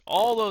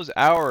all those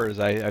hours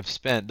I've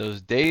spent,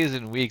 those days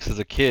and weeks as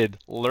a kid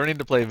learning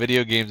to play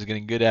video games and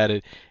getting good at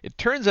it, it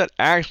turns out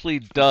actually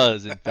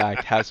does, in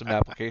fact, have some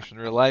application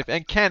in real life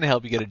and can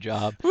help you get a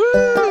job. Woo!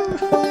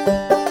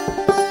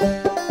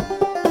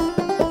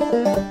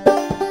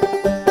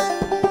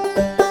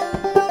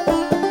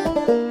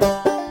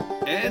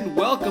 And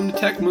welcome to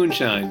Tech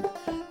Moonshine.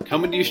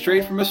 Coming to you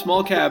straight from a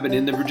small cabin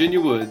in the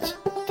Virginia woods,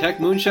 Tech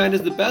Moonshine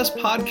is the best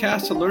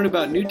podcast to learn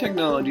about new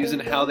technologies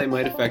and how they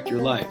might affect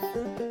your life.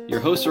 Your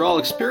hosts are all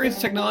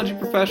experienced technology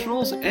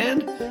professionals,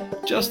 and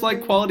just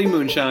like quality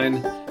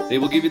moonshine, they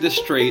will give you the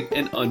straight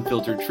and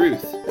unfiltered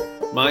truth.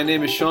 My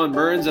name is Sean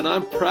Burns, and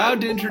I'm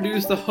proud to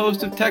introduce the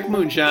host of Tech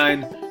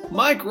Moonshine,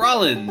 Mike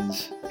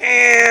Rollins.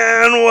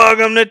 And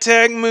welcome to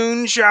Tech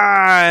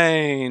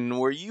Moonshine,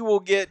 where you will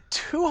get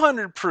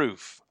 200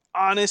 proof,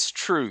 honest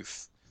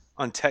truth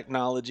on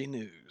technology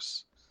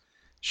news.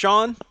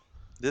 Sean,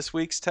 this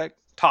week's tech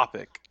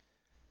topic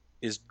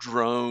is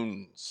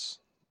drones.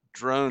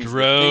 Drones.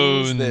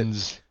 The things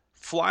that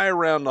fly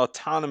around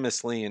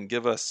autonomously and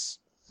give us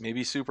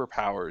maybe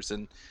superpowers.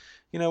 And,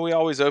 you know, we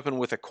always open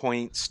with a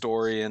quaint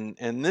story. And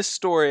this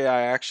story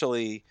I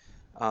actually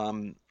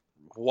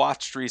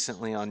watched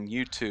recently on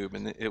YouTube,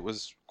 and it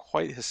was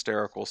quite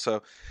hysterical. So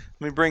let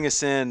me bring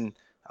us in.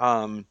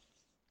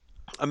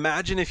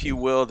 Imagine, if you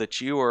will, that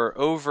you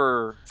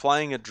are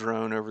flying a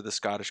drone over the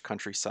Scottish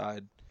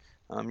countryside.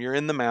 You're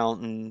in the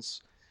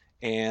mountains,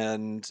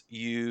 and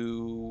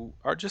you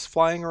are just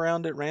flying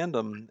around at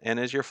random. And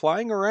as you're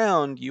flying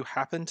around, you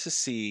happen to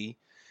see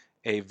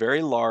a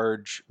very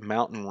large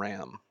mountain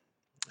ram.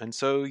 And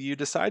so you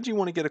decide you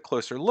want to get a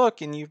closer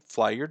look, and you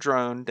fly your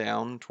drone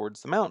down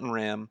towards the mountain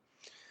ram,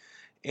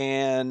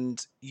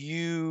 and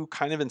you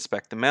kind of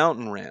inspect the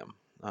mountain ram.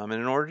 And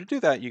in order to do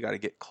that, you got to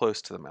get close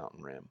to the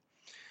mountain ram.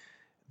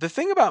 The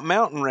thing about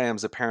mountain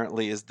rams,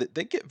 apparently, is that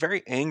they get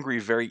very angry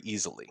very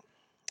easily.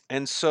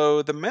 And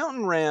so the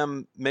mountain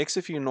ram makes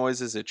a few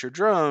noises at your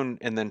drone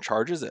and then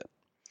charges it.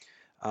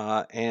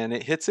 And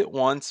it hits it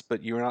once,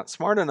 but you're not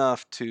smart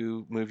enough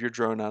to move your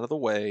drone out of the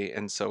way,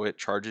 and so it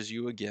charges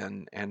you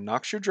again and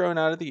knocks your drone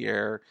out of the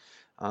air,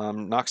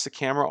 knocks the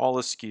camera all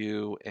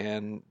askew,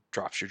 and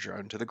drops your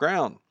drone to the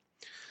ground.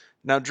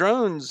 Now,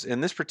 drones,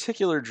 and this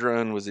particular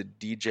drone was a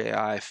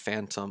DJI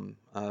Phantom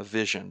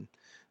Vision.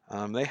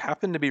 They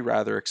happen to be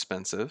rather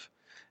expensive,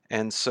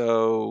 and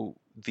so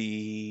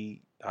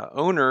the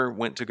owner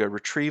went to go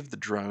retrieve the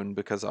drone,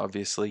 because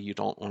obviously you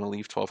don't want to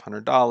leave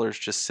 $1,200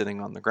 just sitting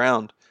on the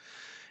ground.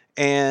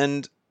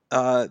 And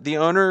the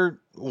owner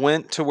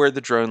went to where the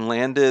drone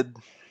landed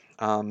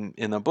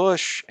in a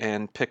bush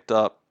and picked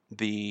up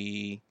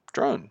the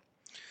drone.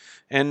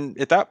 And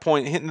at that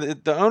point,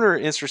 the owner,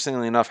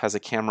 interestingly enough, has a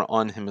camera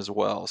on him as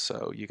well.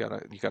 So you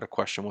gotta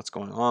question what's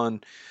going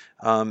on.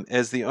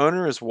 As the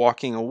owner is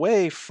walking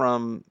away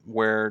from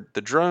where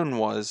the drone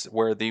was,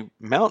 where the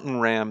mountain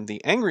ram,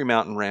 the angry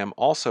mountain ram,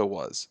 also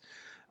was,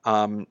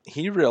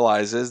 he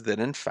realizes that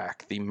in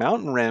fact the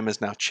mountain ram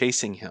is now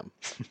chasing him.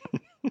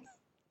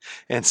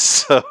 And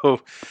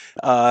so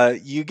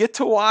you get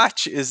to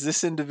watch as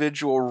this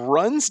individual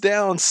runs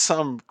down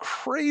some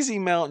crazy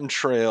mountain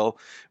trail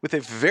with a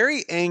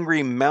very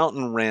angry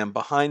mountain ram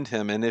behind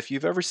him. And if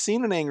you've ever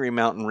seen an angry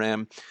mountain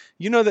ram,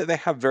 you know that they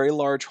have very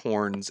large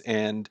horns,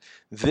 and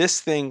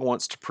this thing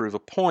wants to prove a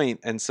point.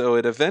 And so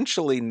it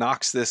eventually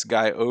knocks this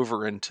guy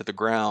over into the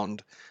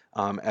ground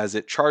as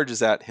it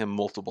charges at him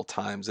multiple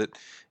times.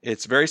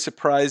 It's very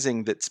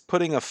surprising that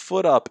putting a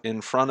foot up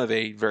in front of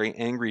a very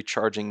angry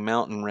charging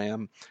mountain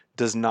ram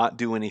does not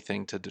do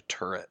anything to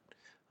deter it.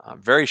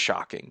 Very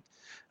shocking.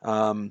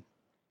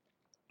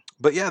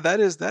 But yeah, that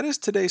is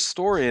today's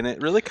story, and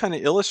it really kind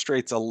of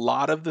illustrates a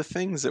lot of the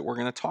things that we're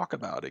going to talk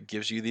about. It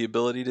gives you the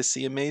ability to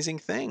see amazing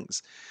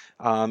things.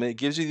 It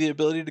gives you the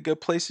ability to go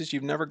places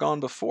you've never gone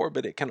before,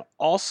 but it can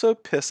also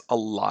piss a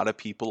lot of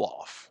people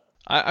off.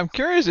 I'm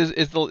curious,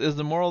 is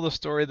the moral of the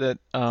story that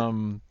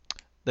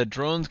that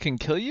drones can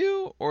kill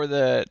you, or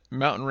that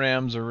mountain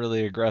rams are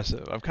really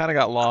aggressive? I've kind of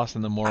got lost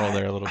in the moral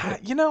there a little bit.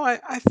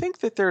 I think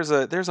that there's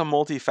a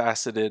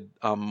multifaceted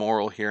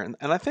moral here,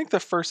 and I think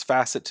the first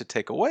facet to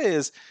take away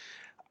is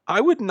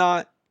I would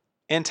not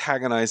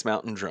antagonize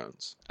mountain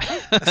drones.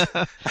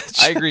 I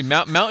agree.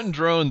 Mountain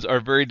drones are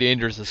very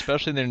dangerous,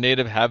 especially in their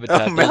native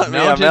habitat.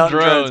 Mountain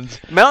drones.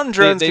 Mountain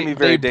drones can be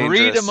very dangerous.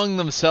 They breed among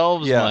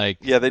themselves, Mike.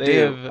 Yeah, they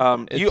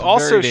do. You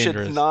also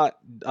should not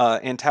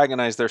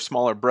antagonize their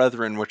smaller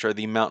brethren, which are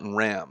the mountain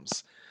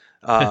rams.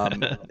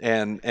 And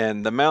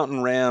the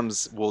mountain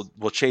rams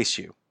will chase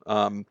you.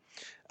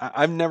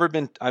 I've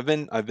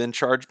been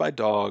charged by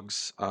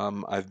dogs.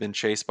 I've been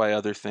chased by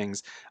other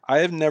things. I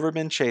have never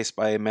been chased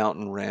by a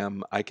mountain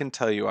ram. I can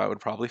tell you, I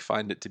would probably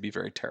find it to be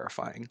very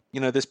terrifying.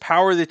 You know, this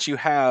power that you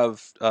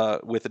have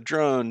with a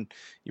drone,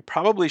 you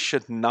probably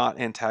should not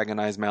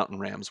antagonize mountain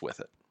rams with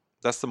it.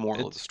 That's the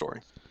moral of the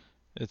story.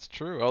 It's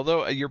true.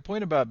 Although your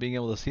point about being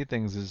able to see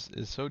things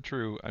is so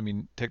true. I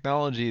mean,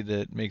 technology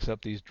that makes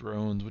up these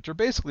drones, which are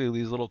basically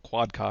these little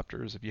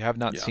quadcopters. If you have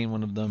not seen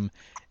one of them,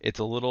 it's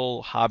a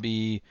little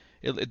hobby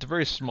It's a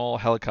very small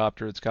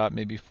helicopter. It's got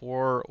maybe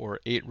 4 or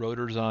 8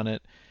 rotors on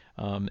it.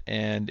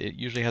 And it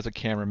usually has a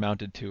camera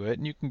mounted to it,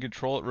 and you can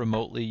control it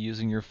remotely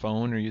using your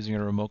phone or using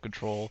a remote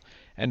control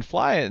and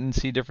fly it and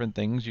see different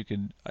things. You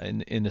could,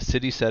 in a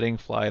city setting,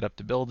 fly it up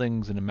to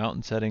buildings. In a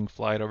mountain setting,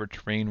 fly it over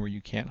terrain where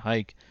you can't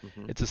hike.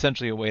 Hmm. It's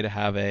essentially a way to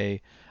have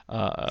a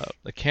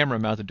camera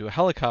mounted to a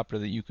helicopter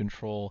that you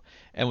control.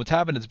 And what's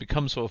happened is it's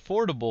become so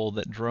affordable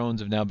that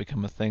drones have now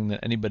become a thing that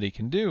anybody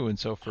can do. And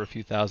so for a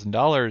few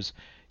 $1,000s,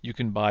 you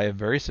can buy a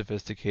very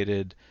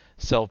sophisticated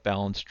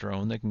self-balanced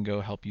drone that can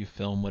go help you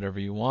film whatever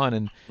you want.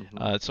 And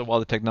Hmm. so while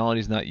the technology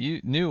is not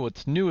new,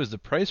 what's new is the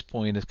price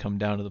point has come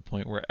down to the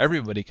point where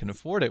everybody can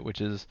afford it, which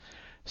is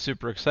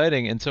super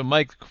exciting. And so,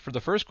 Mike, for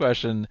the first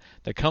question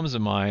that comes to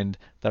mind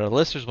that our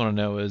listeners want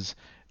to know is,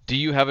 do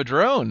you have a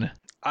drone?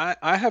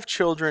 I have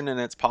children, and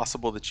it's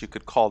possible that you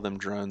could call them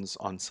drones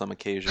on some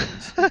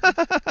occasions.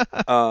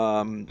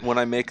 When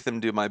I make them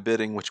do my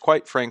bidding, which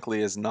quite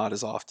frankly is not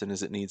as often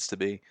as it needs to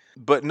be.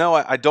 But no,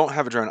 I don't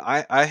have a drone.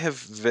 I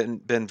have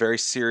been very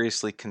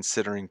seriously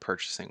considering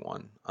purchasing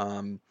one.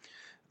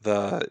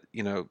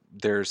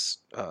 There's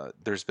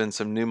been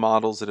some new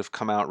models that have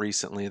come out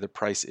recently. The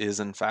price is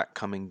in fact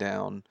coming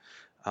down.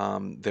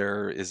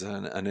 There is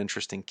an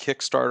interesting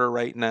Kickstarter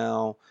right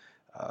now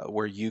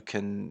where you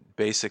can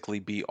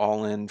basically be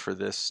all in for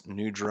this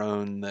new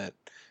drone that,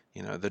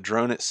 the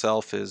drone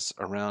itself is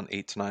around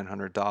 $800 to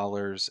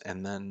 $900,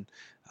 and then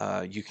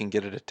you can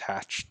get it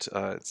attached.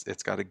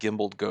 It's got a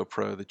gimbaled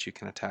GoPro that you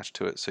can attach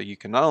to it, so you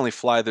can not only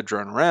fly the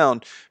drone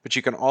around, but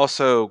you can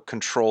also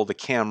control the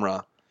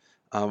camera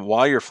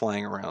while you're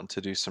flying around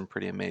to do some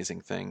pretty amazing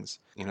things.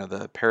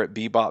 The Parrot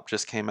Bebop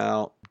just came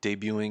out,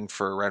 debuting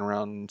for right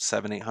around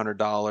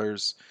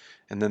 $700-800.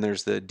 And then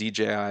there's the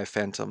DJI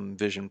Phantom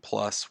Vision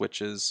Plus,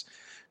 which is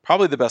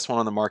probably the best one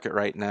on the market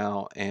right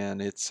now,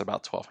 and it's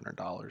about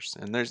 $1,200.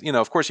 And there's,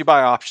 of course, you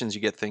buy options, you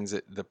get things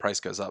that the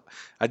price goes up.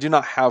 I do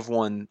not have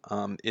one.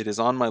 It is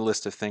on my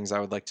list of things I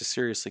would like to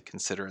seriously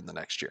consider in the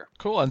next year.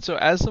 Cool. And so,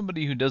 as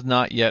somebody who does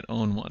not yet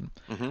own one,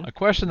 Hmm. a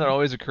question that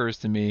always occurs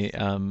to me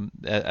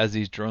as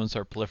these drones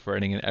start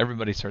proliferating and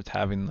everybody starts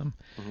having them.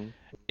 Hmm.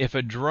 If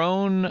a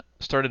drone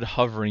started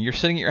hovering, you're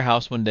sitting at your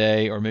house one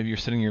day, or maybe you're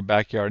sitting in your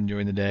backyard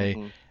enjoying the day,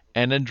 Hmm.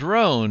 and a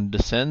drone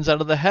descends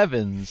out of the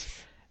heavens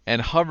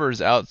and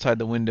hovers outside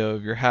the window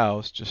of your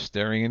house, just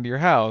staring into your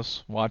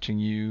house, watching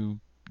you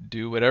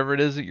do whatever it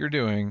is that you're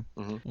doing,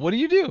 Hmm. what do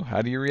you do?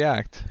 How do you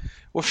react?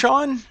 Well,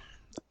 Sean,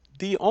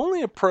 the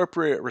only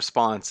appropriate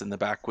response in the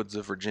backwoods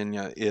of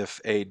Virginia if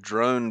a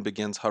drone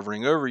begins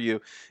hovering over you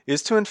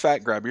is to, in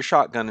fact, grab your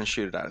shotgun and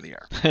shoot it out of the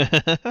air.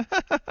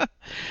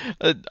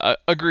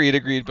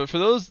 Agreed. But for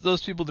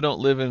those people that don't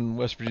live in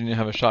West Virginia,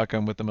 have a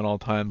shotgun with them at all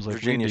times, like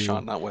Virginia, we do.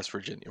 Sean, not West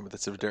Virginia, but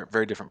it's a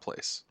very different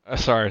place.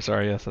 Sorry.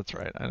 Yes, that's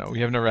right. I know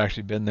we have never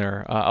actually been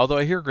there. Although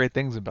I hear great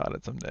things about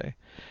it someday.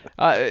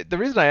 The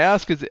reason I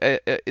ask is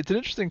it's an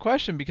interesting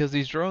question because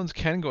these drones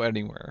can go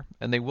anywhere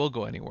and they will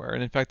go anywhere.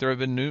 And in fact, there have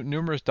been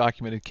numerous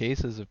documented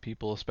cases of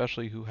people,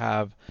 especially who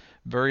have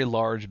very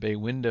large bay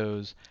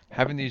windows,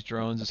 having these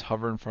drones just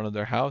hover in front of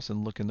their house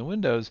and look in the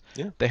windows.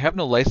 Yeah. They have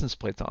no license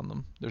plates on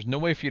them. There's no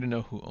way for you to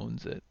know who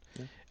owns it.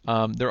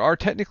 Yeah. There are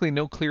technically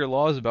no clear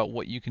laws about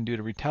what you can do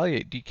to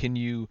retaliate. Can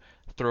you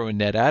throw a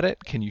net at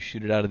it? Can you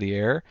shoot it out of the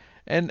air?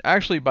 And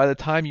actually, by the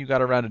time you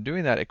got around to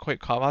doing that, it quite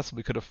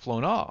possibly could have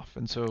flown off.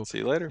 And so, See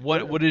you later.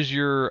 what is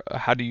your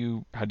how do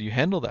you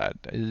handle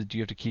that? Do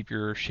you have to keep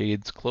your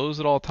shades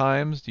closed at all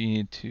times? Do you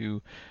need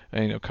to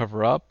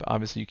cover up?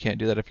 Obviously, you can't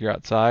do that if you're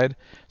outside.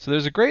 So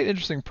there's a great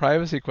interesting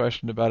privacy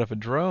question about if a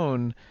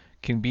drone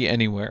can be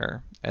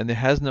anywhere and it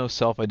has no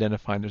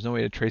self-identifying. There's no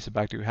way to trace it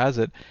back to who has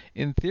it.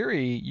 In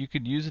theory, you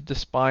could use it to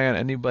spy on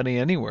anybody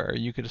anywhere.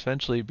 You could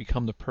essentially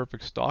become the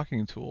perfect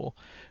stalking tool,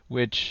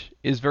 which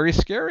is very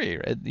scary.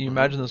 Right? You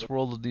imagine this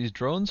world of these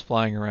drones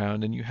flying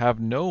around and you have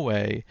no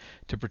way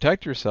to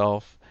protect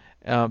yourself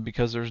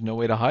because there's no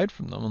way to hide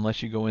from them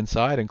unless you go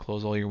inside and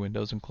close all your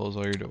windows and close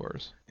all your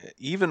doors.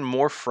 Even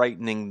more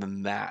frightening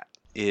than that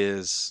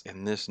is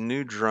in this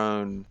new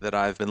drone that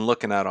I've been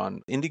looking at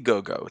on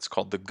Indiegogo. It's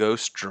called the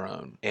Ghost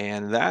drone.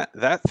 And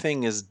that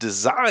thing is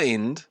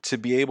designed to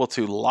be able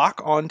to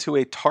lock onto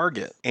a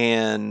target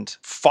and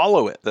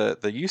follow it.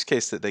 The use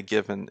case that they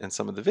give in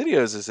some of the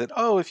videos is that,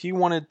 if you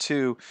wanted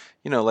to,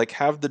 like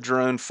have the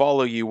drone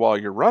follow you while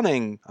you're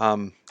running,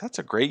 that's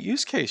a great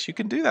use case. You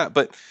can do that.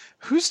 But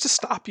who's to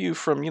stop you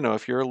from,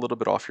 if you're a little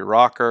bit off your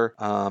rocker,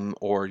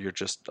 or you're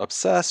just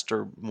obsessed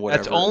or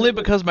whatever. That's only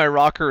because my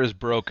rocker is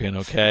broken,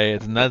 okay?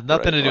 It's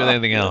nothing to do with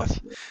anything else.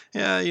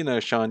 Yeah,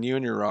 Sean, you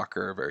and your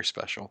rocker are very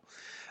special.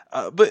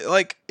 But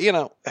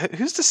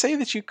who's to say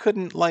that you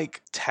couldn't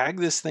tag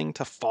this thing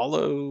to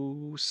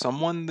follow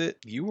someone that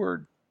you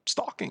were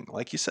stalking?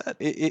 Like you said,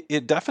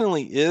 it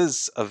definitely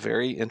is a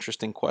very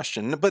interesting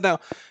question. But now,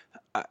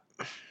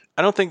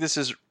 I don't think this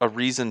is a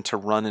reason to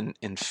run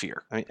in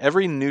fear. I mean,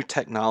 every new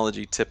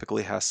technology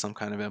typically has some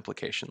kind of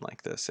implication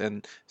like this,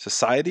 and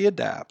society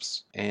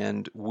adapts,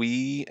 and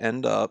we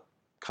end up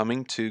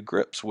coming to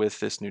grips with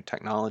this new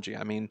technology.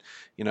 I mean,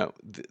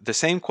 the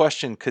same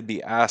question could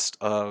be asked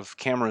of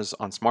cameras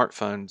on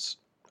smartphones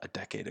a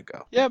decade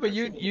ago. Yeah, but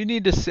you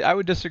need to see. I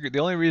would disagree. The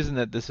only reason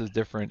that this is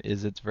different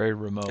is it's very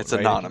remote, It's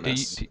right?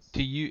 anonymous.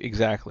 To you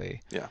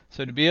exactly. Yeah.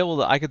 So to be able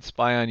to, I could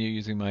spy on you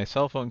using my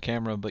cell phone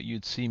camera, but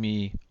you'd see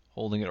me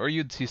holding it, or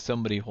you'd see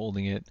somebody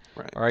holding it.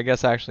 Right. Or I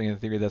guess actually in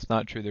theory that's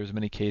not true. There's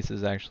many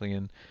cases actually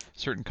in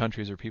certain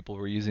countries where people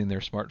were using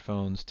their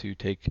smartphones to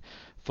take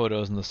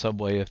photos in the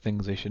subway of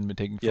things they shouldn't be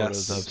taking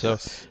photos of. Yes. So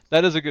Yes.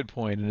 that is a good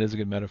point, and it is a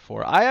good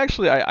metaphor. I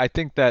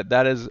think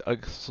that is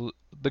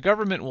the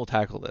government will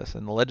tackle this,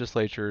 and the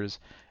legislatures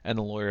and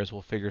the lawyers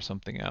will figure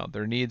something out.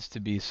 There needs to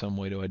be some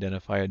way to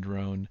identify a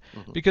drone,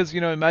 Mhm. because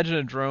imagine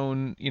a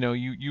drone,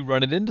 you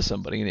run it into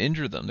somebody and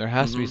injure them. There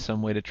has to be Mhm.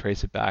 some way to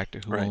trace it back to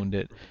who Right. owned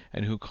it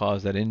and who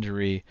caused that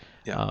injury.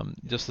 Yeah.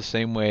 Just the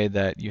same way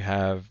that you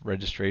have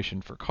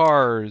registration for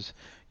cars,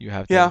 you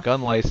have to Yeah. have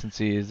gun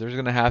licenses. There's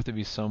going to have to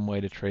be some way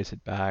to trace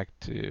it back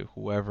to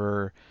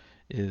whoever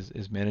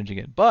is managing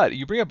it. But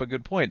you bring up a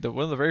good point.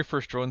 One of the very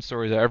first drone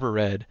stories I ever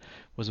read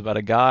was about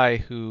a guy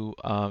who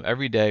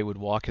every day would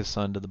walk his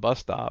son to the bus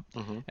stop,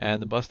 Mhm.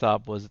 and the bus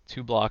stop was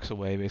 2 blocks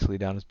away, basically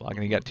down his block,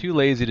 and he got too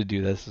lazy to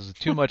do this. This was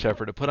too much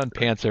effort to put on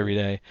pants every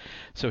day.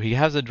 So he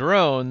has a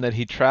drone that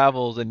he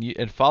travels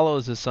and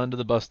follows his son to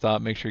the bus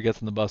stop, makes sure he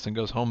gets on the bus and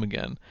goes home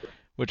again,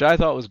 which I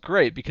thought was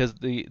great, because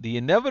the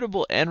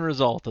inevitable end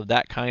result of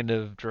that kind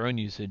of drone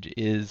usage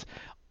is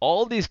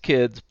all these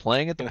kids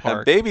playing at the Gonna have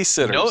park.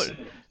 babysitters.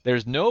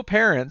 There's no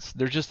parents.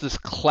 There's just this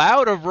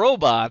cloud of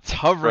robots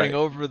hovering Right.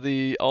 over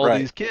all Right.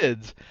 these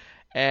kids,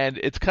 and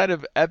it's kind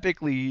of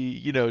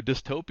epically,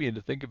 dystopian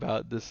to think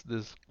about this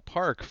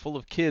park full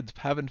of kids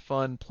having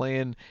fun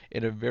playing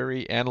in a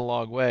very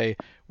analog way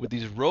with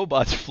these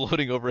robots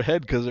floating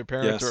overhead because their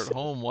parents are Yes. at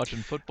home watching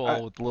I,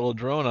 football with the little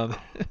drone on.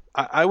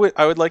 I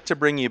would like to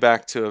bring you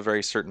back to a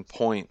very certain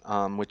point,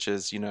 which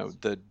is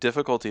the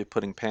difficulty of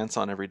putting pants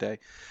on every day.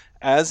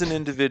 As an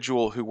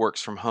individual who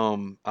works from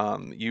home,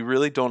 you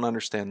really don't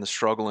understand the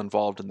struggle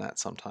involved in that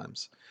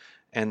sometimes.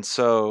 And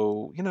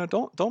so,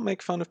 don't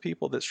make fun of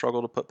people that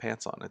struggle to put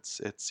pants on.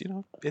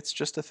 It's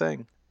just a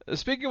thing.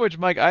 Speaking of which,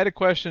 Mike, I had a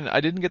question.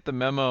 I didn't get the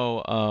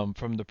memo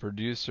from the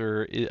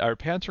producer. Are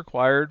pants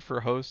required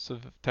for hosts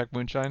of Tech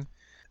Moonshine?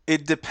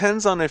 It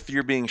depends on if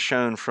you're being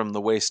shown from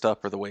the waist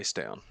up or the waist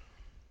down.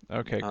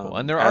 Okay, cool.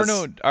 And As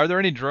are there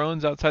any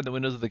drones outside the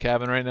windows of the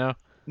cabin right now?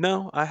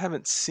 No, I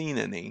haven't seen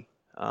any.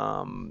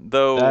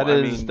 Though I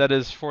mean, That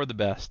is for the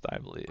best, I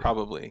believe.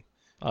 probably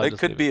I'll it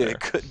just could leave be it it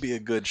there. could be a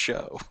good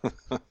show.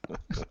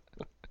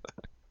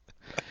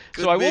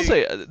 So Could I will be.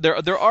 say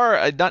there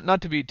are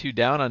not to be too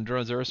down on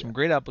drones. There are some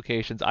great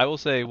applications. I will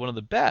say one of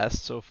the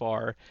best so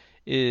far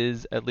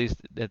is, at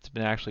least that's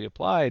been actually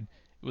applied.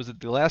 It was at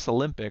the last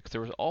Olympics. There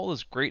was all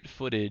this great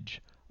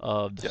footage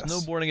of the Yes.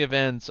 snowboarding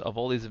events, of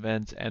all these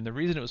events, and the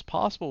reason it was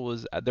possible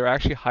was they're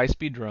actually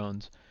high-speed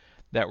drones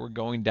that were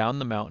going down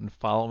the mountain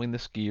following the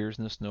skiers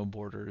and the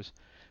snowboarders.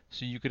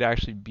 So you could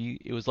actually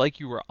it was like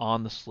you were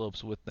on the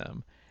slopes with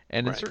them.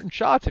 And in Right. certain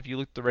shots, if you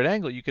looked at the right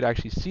angle, you could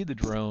actually see the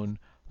drone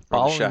Or the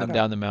following them shadow.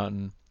 down the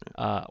mountain,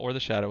 or the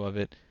shadow of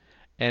it.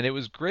 And it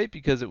was great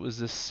because it was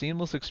this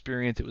seamless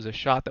experience. It was a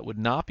shot that would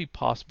not be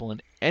possible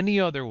in any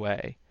other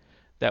way.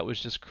 That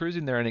was just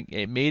cruising there, and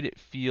it made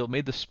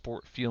the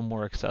sport feel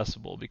more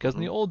accessible. Because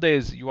in the Mhm. old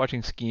days, you're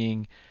watching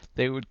skiing,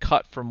 they would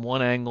cut from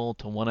one angle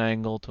to one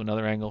angle to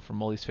another angle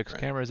from all these fixed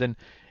Right. cameras, and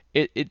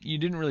you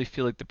didn't really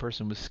feel like the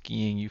person was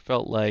skiing. You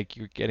felt like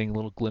you're getting a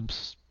little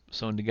glimpse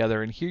sewn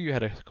together. And here you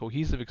had a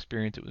cohesive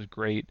experience. It was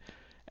great.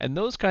 And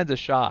those kinds of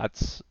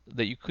shots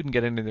that you couldn't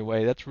get any other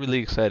way, that's really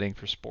exciting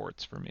for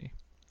sports for me.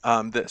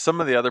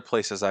 Some of the other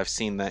places I've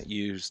seen that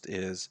used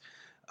is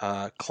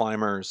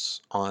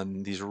climbers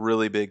on these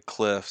really big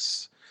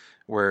cliffs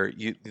where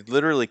you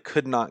literally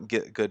could not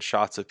get good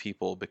shots of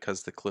people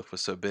because the cliff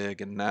was so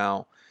big. And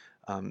now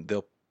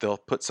they'll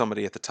put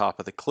somebody at the top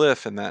of the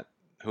cliff, and that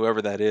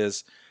whoever that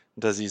is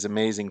does these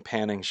amazing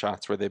panning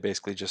shots where they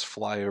basically just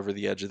fly over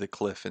the edge of the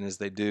cliff, and as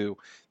they do,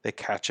 they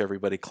catch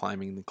everybody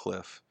climbing the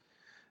cliff.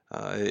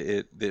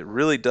 It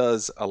really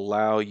does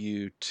allow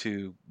you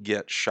to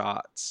get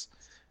shots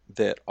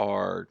that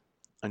are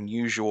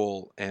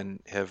unusual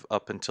and have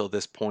up until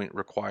this point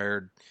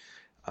required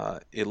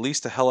at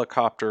least a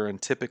helicopter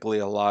and typically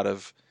a lot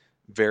of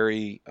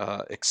very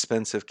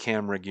expensive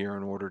camera gear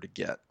in order to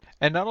get.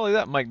 And not only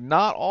that, Mike,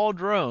 not all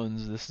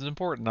drones, this is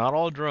important, not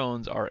all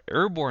drones are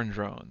airborne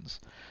drones.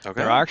 There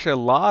are Okay. actually a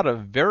lot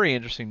of very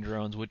interesting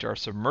drones which are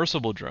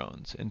submersible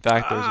drones. In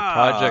fact, there's a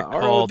project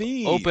called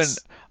ROVs.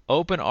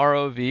 Open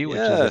ROV, which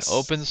is an Yes.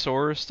 open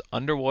sourced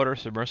underwater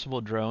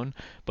submersible drone,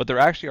 but there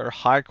actually are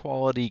high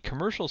quality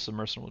commercial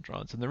submersible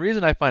drones. And the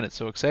reason I find it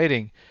so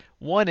exciting,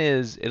 one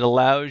is it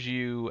allows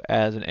you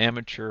as an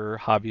amateur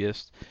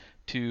hobbyist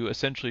to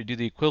essentially do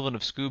the equivalent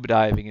of scuba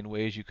diving in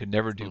ways you could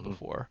never do Hmm.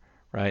 before.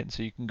 Right, and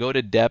so you can go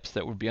to depths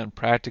that would be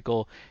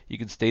unpractical. You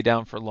can stay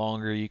down for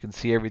longer. You can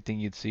see everything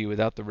you'd see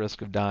without the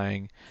risk of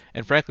dying,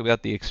 and frankly,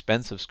 without the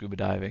expense of scuba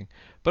diving.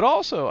 But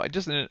also,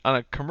 on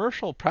a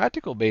commercial,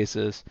 practical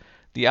basis,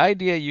 the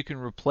idea you can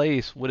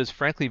replace what is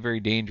frankly very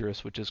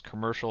dangerous, which is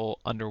commercial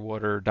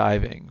underwater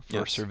diving for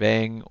Yes.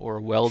 surveying or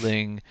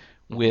welding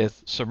Hmm.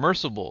 with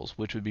submersibles,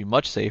 which would be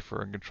much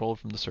safer and controlled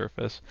from the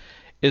surface,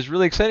 is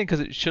really exciting because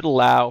it should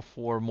allow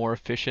for more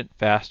efficient,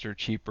 faster,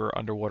 cheaper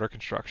underwater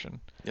construction,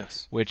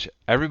 Yes. which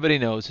everybody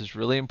knows is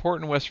really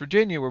important in West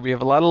Virginia, where we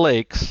have a lot of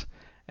lakes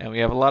and we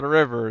have a lot of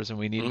rivers and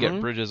we need to get Hmm.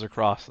 bridges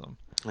across them.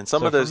 And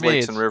some So of for those me,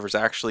 lakes and it's rivers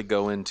actually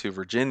go into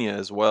Virginia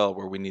as well,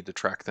 where we need to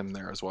track them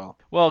there as well.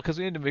 well, because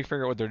we need to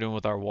figure out what they're doing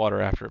with our water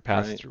after it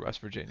passes Right. through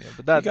West Virginia.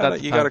 But You got that's a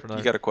a you time got for a you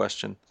another. got a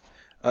question.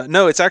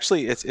 No, it's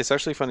actually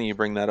funny you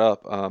bring that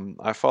up.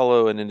 I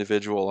follow an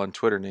individual on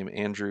Twitter named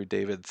Andrew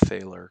David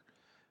Thaler,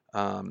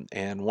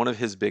 and one of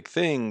his big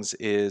things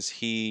is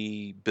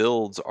he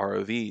builds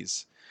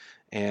ROVs,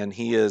 and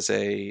he's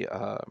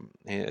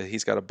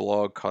got a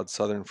blog called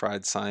Southern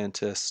Fried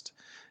Scientist.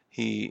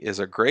 He is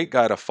a great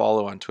guy to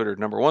follow on Twitter.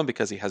 Number one,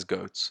 because he has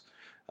goats.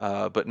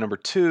 But number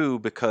two,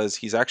 because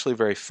he's actually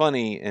very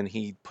funny and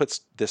he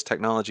puts this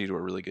technology to a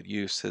really good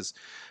use.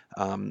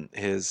 I think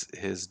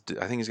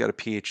he's got a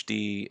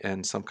PhD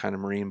in some kind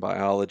of marine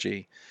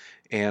biology,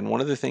 and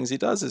one of the things he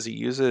does is he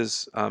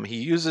uses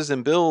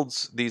and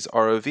builds these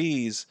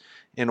ROVs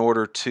in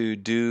order to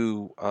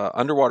do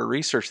underwater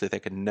research that they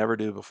could never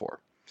do before.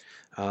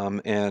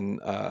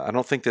 And I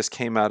don't think this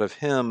came out of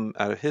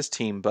his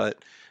team,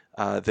 but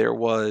there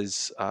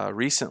was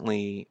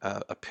recently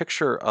a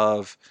picture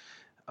of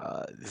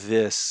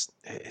this.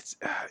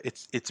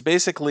 It's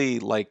basically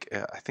like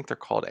I think they're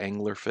called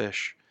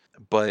anglerfish,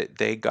 but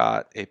they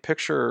got a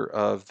picture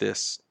of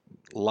this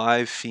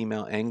live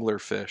female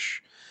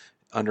anglerfish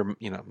under,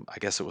 I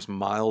guess it was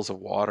miles of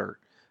water,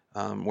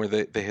 where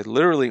they had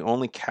literally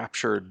only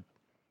captured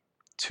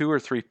two or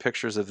three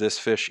pictures of this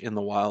fish in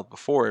the wild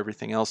before.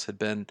 Everything else had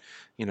been,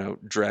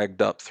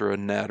 dragged up through a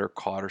net or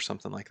caught or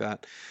something like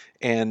that.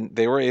 And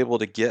they were able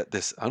to get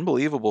this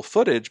unbelievable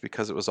footage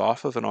because it was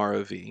off of an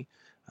ROV.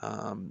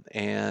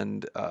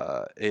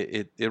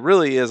 It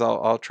really is.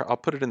 I'll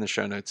put it in the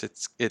show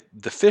notes.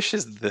 The fish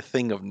is the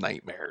thing of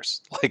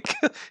nightmares. Like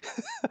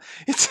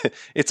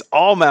it's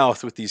all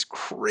mouth with these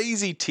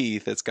crazy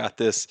teeth. It's got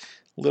this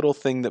little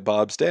thing that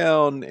bobs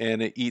down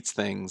and it eats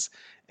things,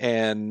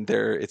 and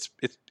it's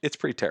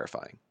pretty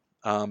terrifying.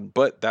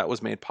 But that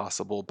was made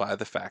possible by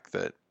the fact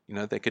that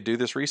they could do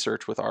this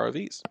research with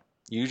ROVs.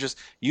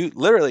 You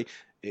literally,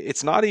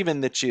 it's not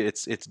even that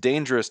it's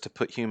dangerous to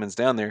put humans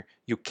down there.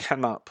 You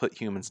cannot put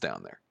humans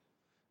down there.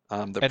 The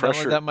And not only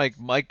pressure, that,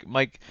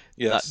 Mike,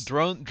 yes.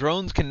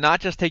 drones can not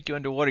just take you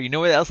underwater. You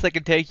know where else they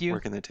can take Where you?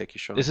 can they take you,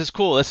 Sean? This is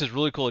cool. This is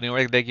really cool. You know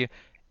where they can take you?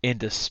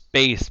 Into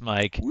space,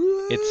 Mike.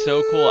 It's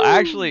so cool. Woo!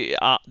 Actually,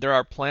 there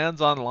are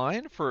plans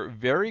online for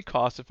very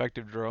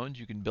cost-effective drones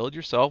you can build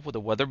yourself with a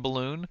weather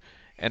balloon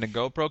and a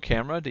GoPro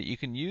camera that you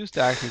can use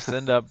to actually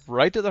send up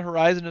right to the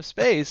horizon of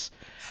space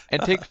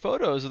and take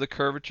photos of the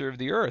curvature of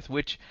the Earth,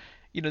 which,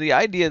 the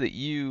idea that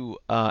you,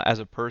 as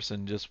a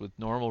person, just with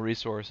normal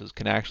resources,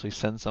 can actually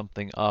send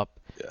something up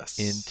Yes.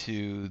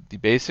 into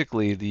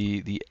basically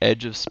the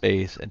edge of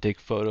space and take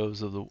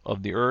photos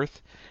of the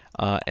Earth,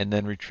 and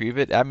then retrieve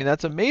it. I mean,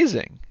 that's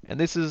amazing. And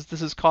this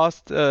is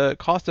cost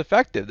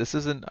effective. This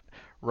isn't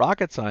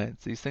rocket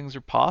science. These things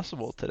are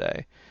possible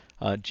today.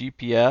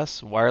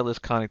 GPS, wireless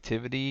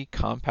connectivity,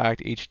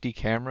 compact HD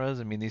cameras.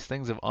 I mean, these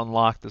things have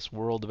unlocked this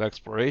world of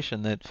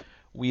exploration that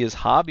we as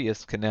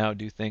hobbyists can now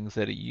do things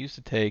that it used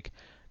to take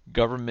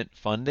government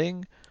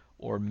funding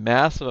or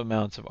massive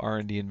amounts of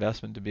R&D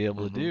investment to be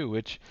able to Hmm. do,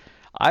 which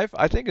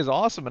I think is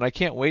awesome, and I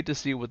can't wait to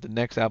see what the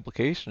next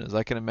application is.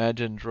 I can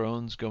imagine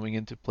drones going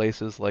into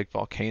places like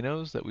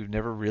volcanoes that we've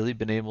never really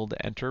been able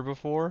to enter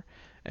before,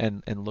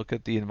 and look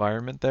at the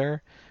environment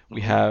there.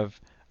 We Hmm.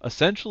 have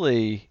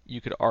essentially,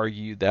 you could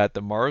argue that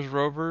the Mars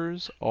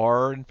rovers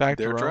are in fact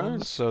They're drones.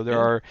 drones. So there Yeah.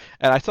 are,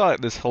 and I saw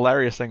this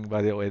hilarious thing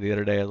by the way the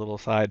other day, a little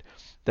aside,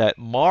 that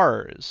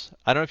Mars,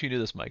 I don't know if you knew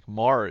this, Mike,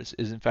 Mars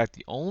is in fact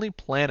the only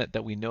planet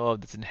that we know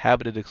of that's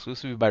inhabited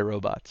exclusively by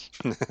robots.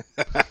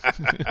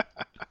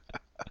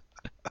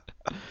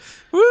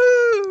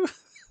 Woo!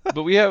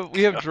 But we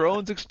have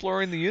drones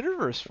exploring the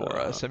universe for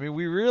Uh, us. I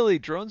mean,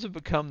 drones have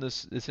become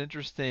this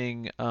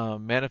interesting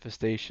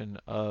manifestation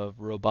of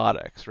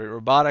robotics, right?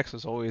 Robotics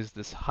is always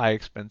this high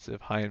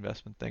expensive, high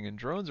investment thing, and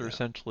drones are yeah.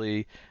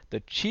 essentially the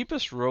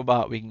cheapest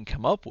robot we can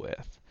come up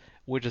with,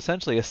 which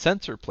essentially a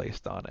sensor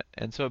placed on it,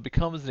 and so it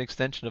becomes an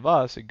extension of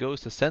us. It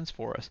goes to sense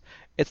for us.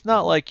 It's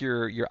not Hmm. like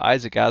your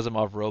Isaac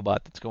Asimov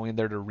robot that's going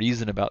there to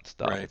reason about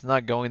stuff. Right. It's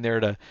not going there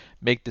to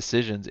make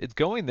decisions. It's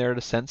going there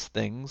to sense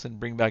things and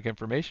bring back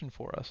information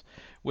for us,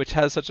 which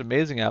has such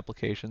amazing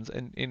applications.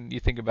 And you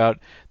think about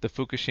the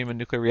Fukushima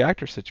nuclear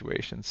reactor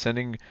situation,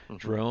 sending Hmm.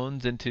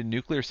 drones into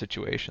nuclear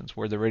situations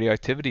where the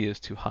radioactivity is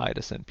too high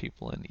to send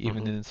people in,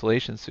 even Hmm. in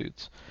insulation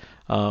suits.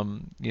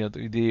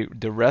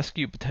 The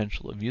rescue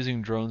potential of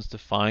using drones to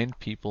find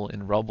people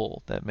in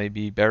rubble that may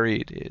be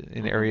buried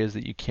in Hmm. areas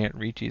that you can't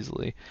reach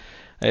easily.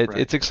 Right.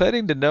 It's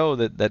exciting to know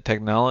that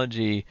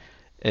technology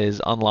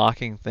is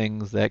unlocking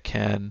things that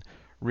can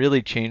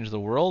really change the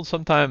world.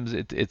 Sometimes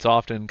it's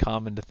often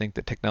common to think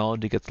that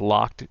technology gets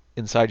locked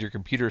inside your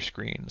computer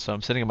screen. So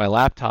I'm sitting on my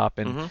laptop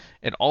Mm-hmm.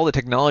 and all the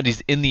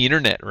technology's in the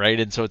internet, right?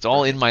 And so it's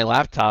all in Right. my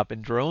laptop.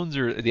 And drones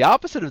are the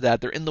opposite of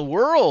that. They're in the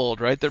world,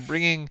 right? They're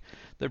bringing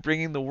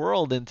the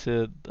world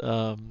into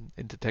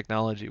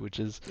technology, which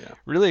is Yeah.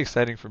 really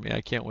exciting for me.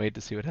 I can't wait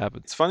to see what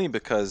happens. It's funny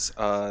because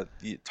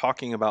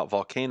talking about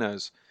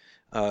volcanoes,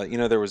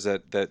 there was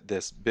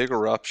this big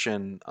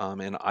eruption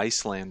in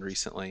Iceland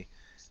recently.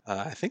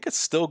 I think it's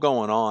still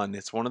going on.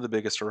 It's one of the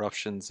biggest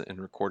eruptions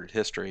in recorded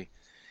history.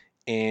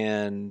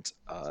 And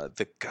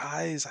the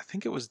guys, I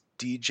think it was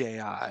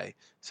DJI.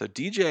 So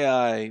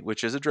DJI,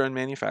 which is a drone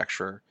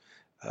manufacturer,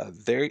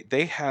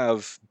 they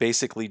have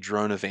basically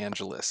drone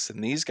evangelists,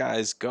 and these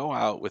guys go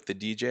out with the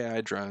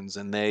DJI drones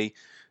and they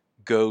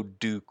go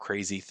do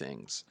crazy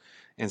things.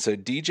 And so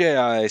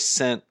DJI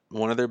sent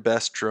one of their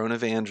best drone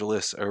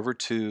evangelists over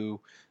to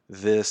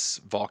this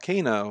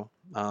volcano,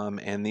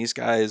 and these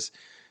guys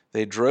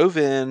they drove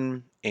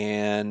in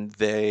and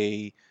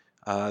they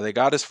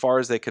got as far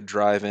as they could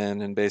drive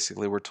in, and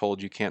basically were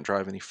told you can't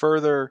drive any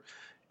further.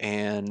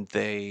 And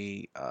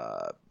they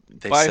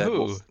By said,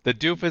 well, who? The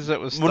doofus that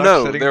was well, stuck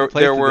no, sitting in a there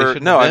place that they were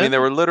shouldn't have no. I mean, there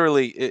been? were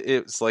literally.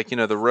 It's like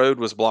the road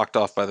was blocked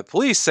off by the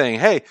police, saying,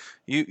 "Hey,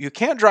 you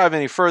can't drive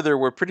any further.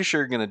 We're pretty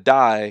sure you're going to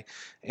die."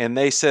 And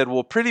they said,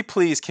 "Well, pretty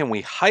please, can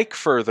we hike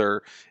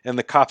further?" And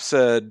the cop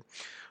said,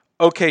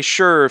 "Okay,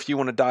 sure. If you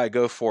want to die,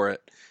 go for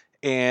it."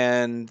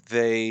 And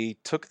they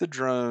took the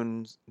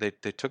drones. They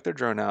took their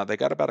drone out. They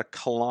got about a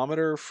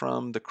kilometer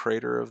from the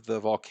crater of the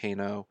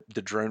volcano.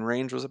 The drone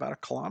range was about a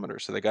kilometer,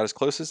 so they got as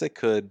close as they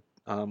could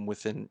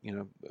within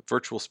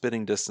virtual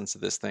spitting distance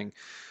of this thing.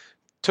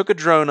 Took a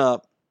drone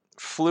up,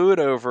 flew it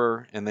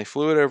over, and they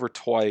flew it over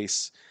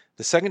twice.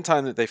 The second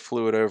time that they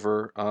flew it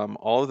over,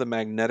 all of the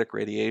magnetic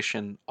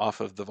radiation off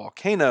of the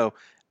volcano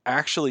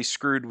actually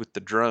screwed with the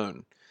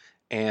drone,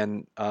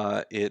 and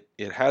it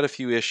had a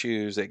few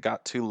issues. It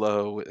got too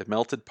low. It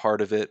melted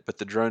part of it, but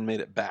the drone made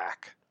it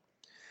back,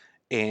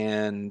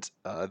 and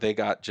they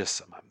got just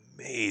some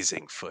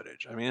amazing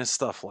footage. I mean, it's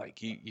stuff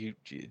like you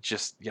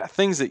just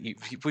things that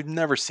we've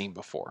never seen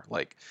before.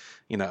 Like,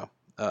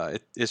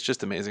 it's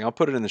just amazing. I'll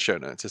put it in the show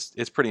notes.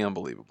 It's pretty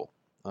unbelievable.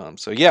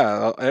 So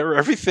yeah,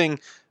 everything.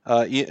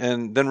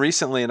 And then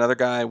recently, another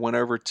guy went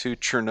over to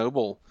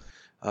Chernobyl,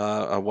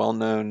 a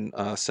well-known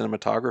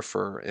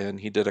cinematographer, and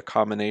he did a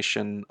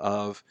combination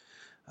of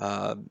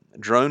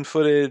drone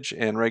footage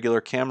and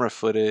regular camera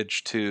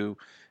footage to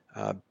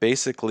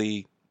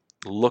basically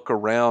look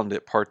around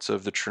at parts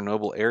of the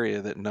Chernobyl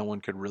area that no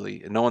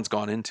one's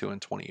gone into in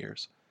 20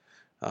 years.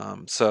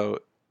 So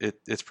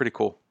it's pretty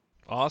cool.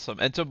 Awesome.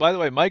 And so, by the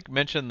way, Mike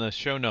mentioned the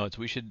show notes.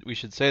 We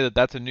should say that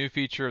that's a new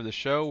feature of the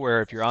show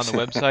where if you're on the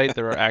website,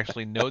 there are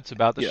actually notes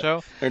about the Yeah,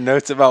 show. there are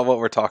notes about what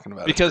we're talking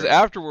about. It's Because great.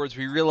 afterwards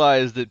we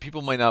realized that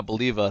people might not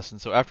believe us,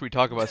 and so after we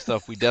talk about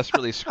stuff, we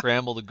desperately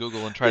scramble to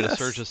Google and try to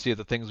search to Yes, see if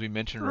the things we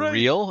mentioned are right,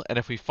 real. And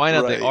if we find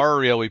out they right. are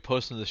real, we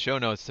post them in the show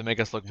notes to make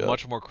us look Yep.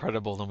 much more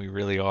credible than we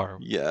really are.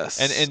 And Yes,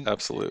 and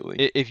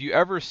absolutely. if you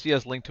ever see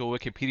us link to a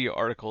Wikipedia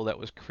article that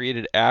was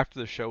created after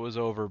the show was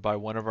over by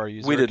one of our We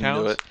user didn't do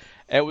accounts,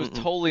 it. it was Mm-mm.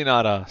 totally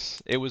not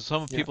us. It was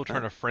some Yeah, people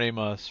trying no. to frame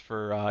us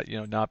for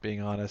not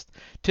being honest.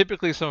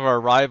 Typically, some of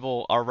our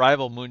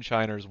rival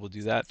moonshiners will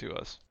do that to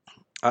us.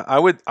 I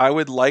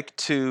would like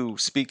to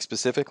speak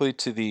specifically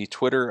to the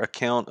Twitter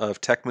account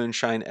of Tech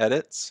Moonshine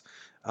Edits.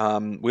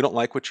 We don't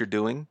like what you're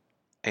doing,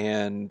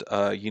 and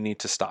you need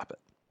to stop it.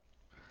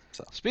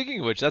 So Speaking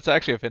of which, that's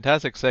actually a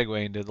fantastic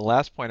segue into the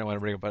last point I want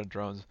to bring up about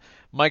drones.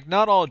 Mike,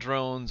 not all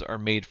drones are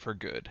made for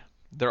good.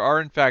 There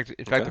are, in fact,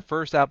 the okay.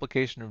 first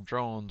application of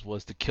drones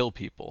was to kill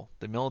people.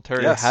 The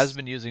military has Yes.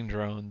 been using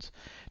drones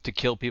to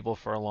kill people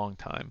for a long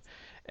time.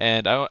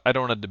 And I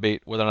don't want to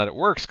debate whether or not it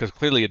works, because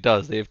clearly it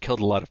does. They have killed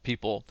a lot of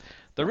people.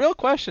 The Right. real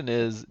question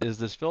is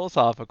this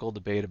philosophical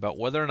debate about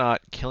whether or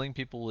not killing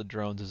people with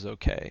drones is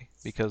okay.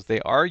 Because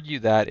they argue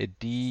that it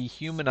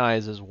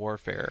dehumanizes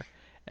warfare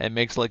and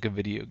makes it like a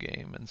video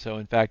game. And so,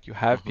 in fact, you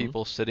have Hmm.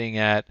 people sitting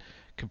at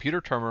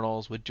computer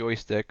terminals with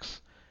joysticks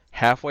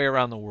halfway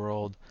around the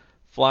world,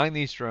 flying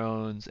these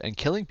drones and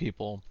killing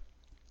people.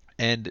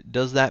 And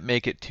does that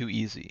make it too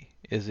easy?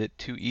 Is it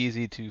too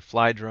easy to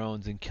fly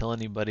drones and kill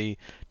anybody?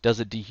 Does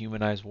it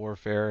dehumanize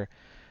warfare?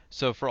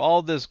 So, for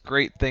all this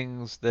great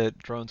things that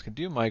drones can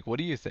do, Mike, what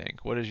do you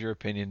think? What is your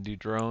opinion? Do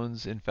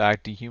drones, in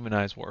fact,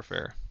 dehumanize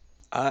warfare?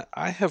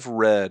 I have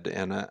read,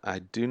 and I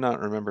do not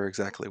remember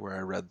exactly where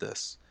I read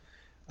this,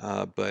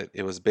 but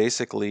it was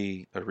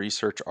basically a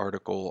research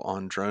article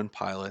on drone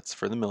pilots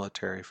for the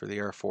military, for the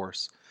Air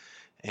Force.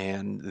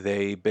 And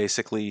they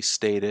basically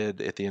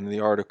stated at the end of the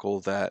article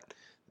that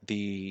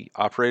the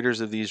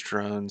operators of these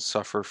drones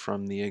suffer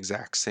from the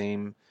exact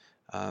same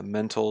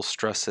mental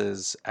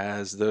stresses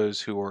as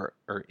those who are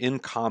in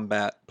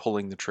combat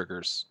pulling the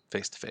triggers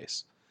face to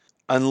face.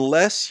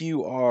 Unless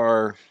you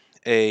are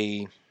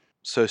a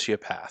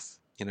sociopath,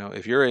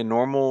 if you're a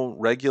normal,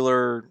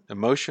 regular,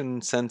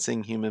 emotion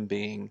sensing human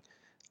being,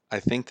 I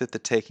think that the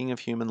taking of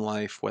human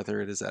life, whether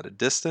it is at a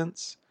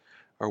distance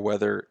or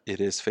whether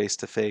it is face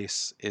to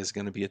face is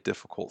going to be a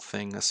difficult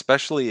thing,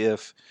 especially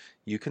if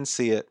you can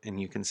see it and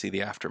you can see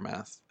the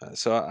aftermath.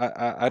 So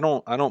I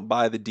don't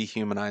buy the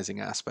dehumanizing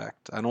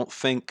aspect. I don't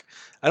think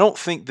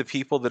the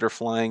people that are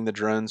flying the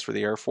drones for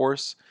the Air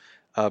Force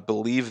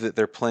believe that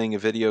they're playing a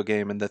video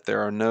game and that there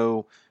are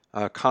no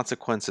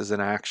consequences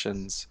and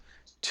actions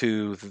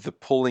to the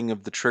pulling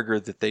of the trigger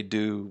that they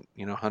do,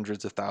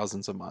 hundreds of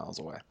thousands of miles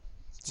away.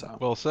 So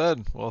Well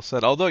said. Well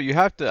said. Although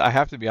I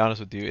have to be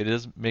honest with you, it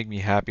does make me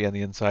happy on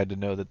the inside to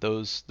know that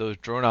those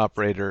drone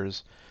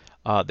operators,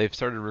 they've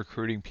started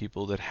recruiting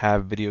people that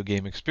have video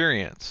game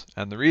experience.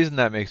 And the reason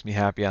that makes me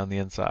happy on the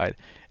inside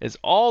is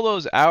all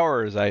those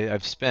hours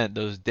I've spent,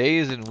 those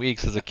days and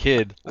weeks as a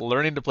kid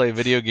learning to play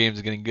video games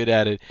and getting good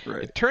at it.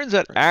 right, It turns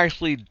out right.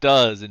 actually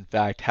does, in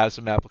fact, have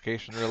some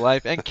application in real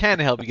life and can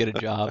help you get a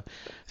job.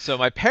 So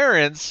my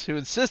parents, who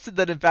insisted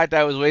that in fact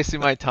I was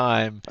wasting my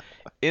time,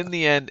 in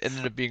the end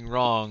ended up being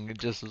wrong. It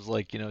just was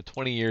like,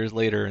 20 years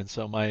later, and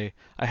so I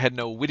had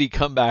no witty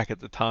comeback at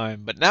the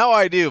time, but now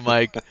I do,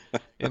 Mike.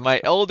 In my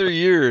elder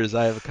years,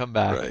 I have a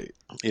comeback. Right.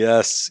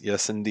 Yes,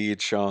 yes,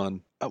 indeed,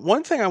 Sean.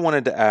 One thing I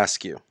wanted to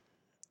ask you,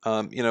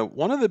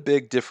 one of the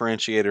big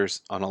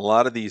differentiators on a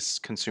lot of these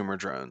consumer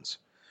drones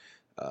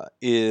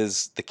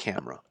is the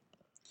camera.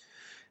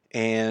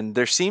 And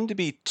there seem to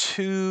be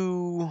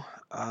two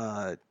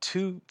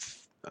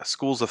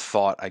schools of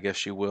thought, I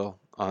guess you will,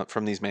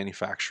 from these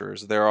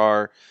manufacturers. There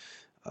are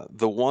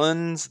the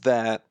ones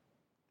that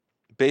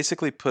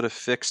basically put a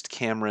fixed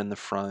camera in the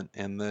front,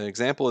 and the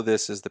example of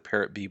this is the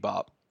Parrot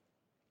Bebop.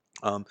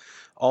 Um,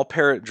 all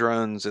Parrot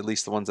drones, at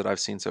least the ones that I've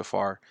seen so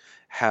far,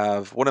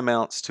 have what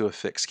amounts to a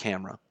fixed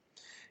camera,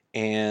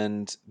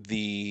 and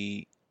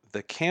the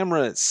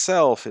camera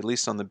itself, at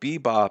least on the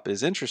Bebop,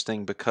 is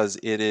interesting because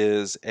it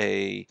is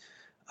a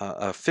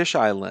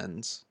fisheye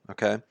lens.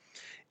 Okay,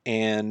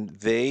 and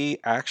they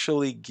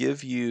actually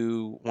give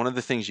you, one of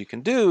the things you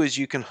can do is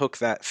you can hook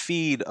that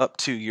feed up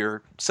to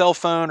your cell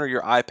phone or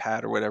your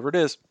iPad or whatever it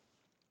is,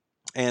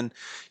 and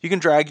you can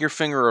drag your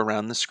finger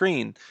around the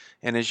screen.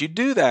 And as you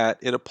do that,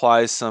 it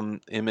applies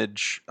some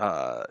image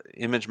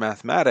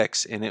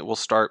mathematics, and it will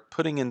start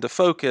putting into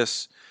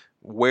focus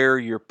where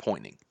you're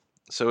pointing.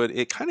 So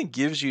it kind of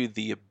gives you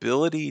the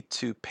ability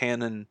to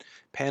pan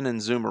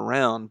and zoom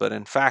around, but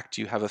in fact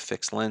you have a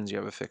fixed lens, you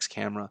have a fixed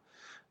camera.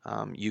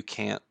 You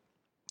can't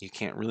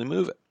really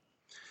move it,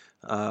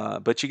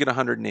 but you get a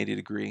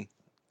 180-degree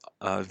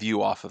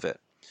view off of it.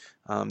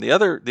 The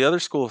other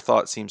school of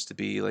thought seems to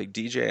be like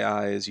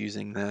DJI is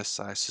using this.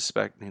 I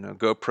suspect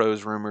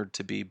GoPro's rumored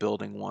to be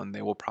building one.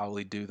 They will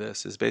probably do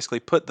this. Is basically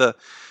put the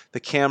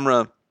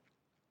camera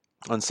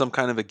on some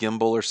kind of a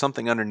gimbal or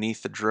something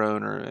underneath the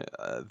drone, or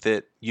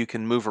that you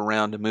can move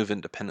around and move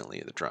independently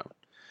of the drone.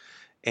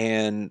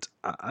 And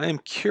I am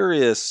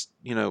curious,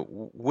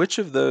 which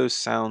of those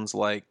sounds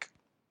like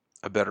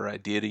a better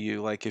idea to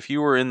you? Like if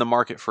you were in the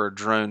market for a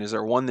drone, is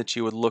there one that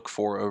you would look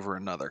for over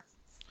another?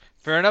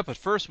 Fair enough, but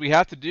first we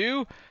have to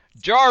do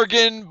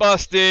jargon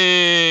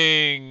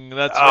busting.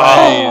 That's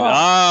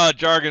right. Oh,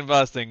 Jargon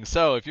busting.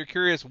 So, if you're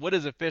curious, what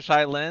is a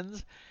fisheye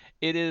lens?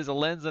 It is a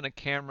lens and a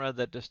camera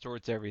that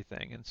distorts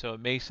everything, and so it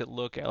makes it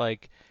look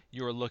like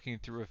you're looking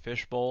through a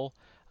fishbowl.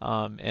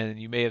 And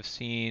you may have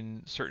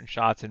seen certain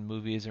shots in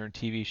movies or in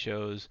TV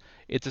shows.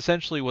 It's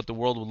essentially what the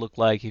world would look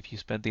like if you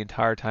spent the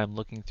entire time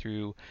looking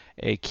through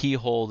a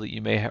keyhole that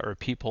you may have, or a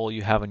peephole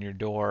you have on your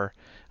door,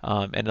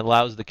 and it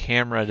allows the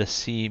camera to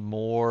see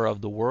more of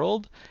the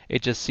world.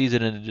 It just sees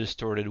it in a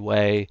distorted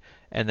way,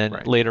 and then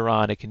right. later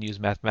on it can use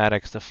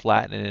mathematics to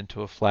flatten it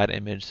into a flat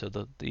image so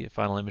the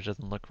final image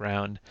doesn't look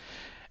round.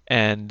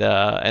 And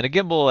a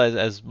gimbal,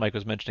 as Mike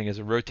was mentioning, is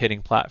a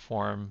rotating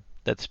platform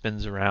that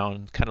spins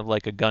around, kind of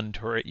like a gun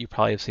turret you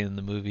probably have seen in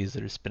the movies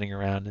that are spinning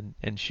around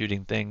and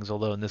shooting things.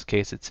 Although in this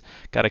case it's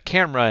got a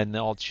camera and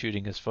all it's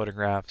shooting is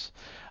photographs.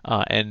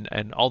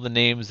 And all the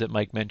names that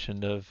Mike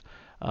mentioned of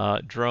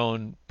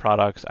drone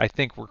products, I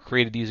think were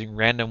created using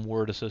random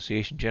word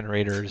association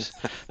generators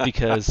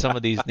because some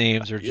of these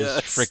names are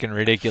just Yes. freaking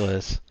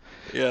ridiculous.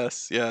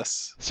 Yes.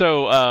 Yes.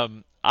 So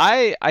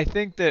I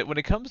think that when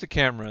it comes to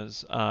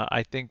cameras,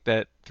 I think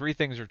that three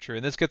things are true,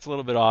 and this gets a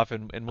little bit off,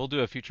 and we'll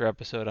do a future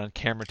episode on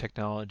camera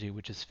technology,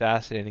 which is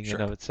fascinating in and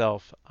Sure. of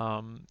itself.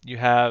 You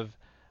have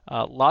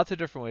lots of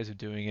different ways of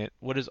doing it.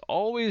 What is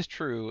always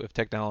true of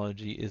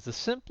technology is the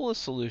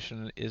simplest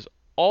solution is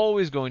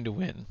always going to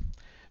win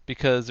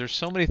because there's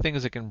so many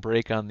things that can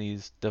break on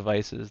these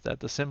devices that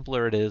the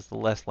simpler it is, the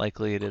less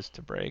likely it is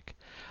to break.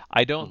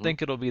 I don't Hmm.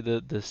 think it'll be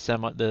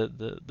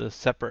the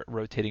separate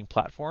rotating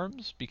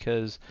platforms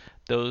because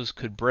those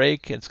could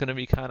break. It's going to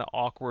be kind of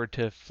awkward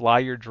to fly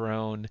your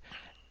drone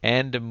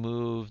and to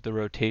move the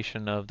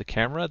rotation of the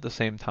camera at the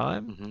same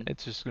time. Hmm.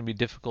 It's just going to be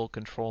difficult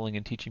controlling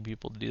and teaching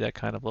people to do that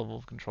kind of level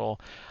of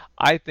control.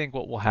 I think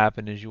what will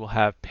happen is you will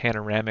have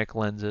panoramic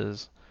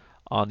lenses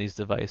on these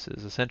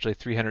devices, essentially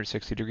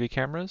 360-degree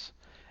cameras,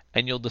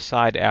 and you'll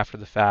decide after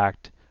the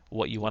fact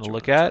what you want What to you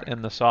look want to at, track.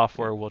 and the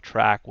software will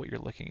track what you're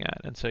looking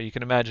at. And so you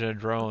can imagine a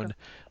drone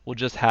will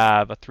just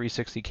have a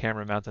 360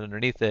 camera mounted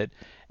underneath it,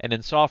 and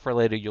in software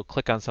later you'll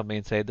click on something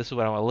and say, this is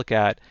what I want to look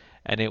at,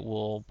 and it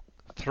will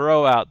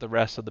throw out the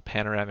rest of the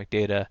panoramic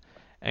data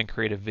and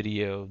create a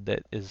video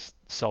that is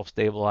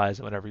self-stabilized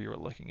at whatever you were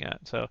looking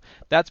at. So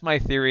that's my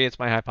theory. It's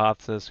my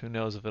hypothesis. Who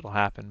knows if it'll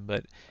happen?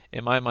 But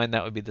in my mind,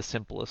 that would be the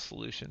simplest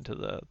solution to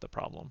the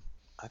problem.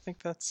 I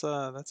think that's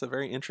a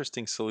very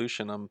interesting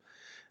solution.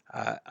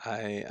 I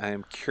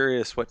am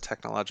curious what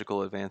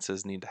technological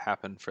advances need to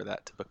happen for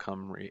that to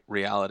become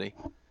reality.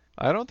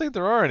 I don't think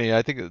there are any.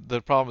 I think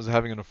the problem is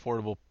having an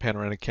affordable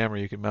panoramic camera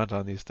you can mount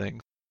on these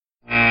things.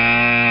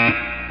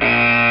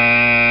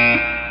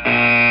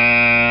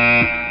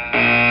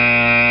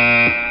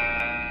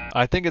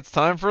 I think it's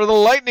time for the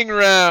lightning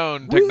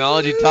round.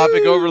 Technology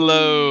topic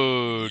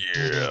overload.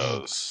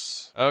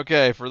 Yes.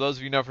 Okay, for those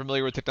of you not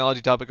familiar with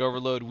technology topic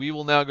overload, we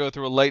will now go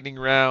through a lightning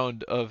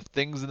round of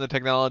things in the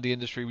technology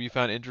industry we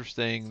found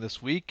interesting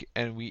this week,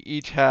 and we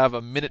each have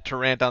a minute to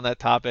rant on that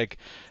topic,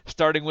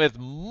 starting with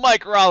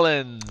Mike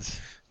Rollins.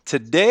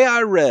 Today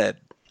I read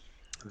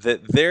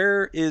that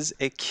there is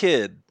a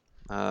kid,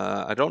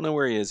 I don't know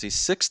where he is, he's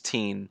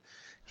 16.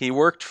 He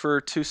worked for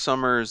 2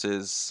 summers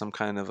as some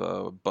kind of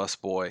a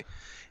busboy.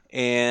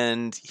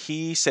 And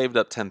he saved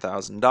up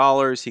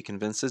 $10,000. He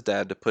convinced his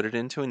dad to put it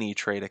into an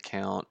E-Trade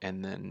account,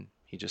 and then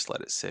he just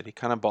let it sit. He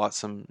kind of bought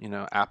some,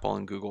 Apple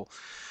and Google.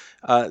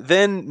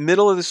 Then,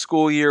 middle of the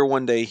school year,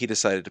 one day he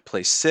decided to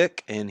play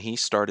sick, and he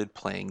started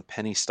playing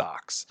penny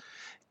stocks.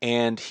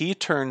 And he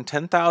turned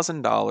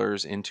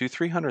 $10,000 into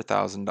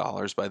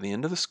 $300,000 by the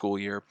end of the school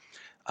year,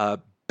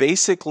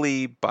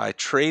 basically by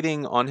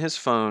trading on his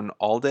phone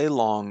all day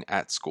long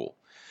at school.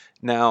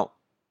 Now,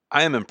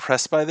 I am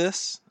impressed by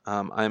this.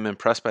 I am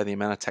impressed by the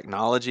amount of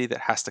technology that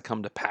has to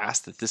come to pass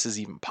that this is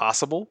even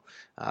possible.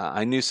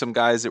 I knew some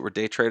guys that were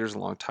day traders a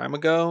long time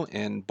ago,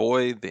 and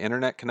boy, the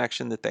internet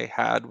connection that they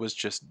had was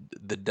just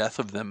the death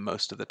of them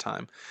most of the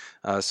time.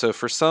 So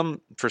for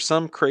some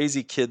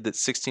crazy kid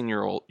that's 16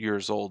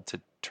 years old to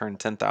turn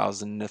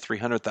 10,000 to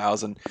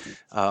 300,000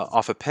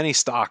 off of penny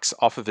stocks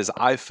off of his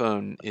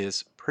iPhone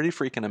is pretty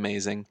freaking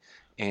amazing,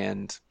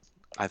 and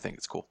I think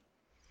it's cool.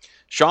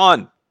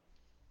 Sean.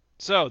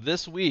 So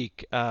this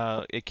week,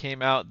 it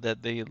came out that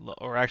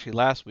or actually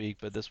last week,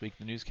 but this week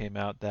the news came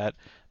out that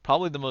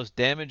probably the most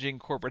damaging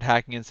corporate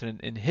hacking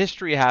incident in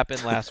history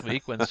happened last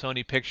week when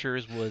Sony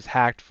Pictures was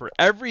hacked for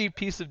every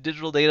piece of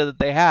digital data that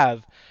they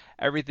have,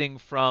 everything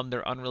from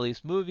their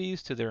unreleased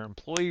movies to their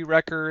employee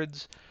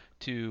records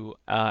to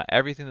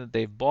everything that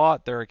they've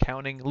bought, their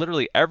accounting,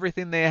 literally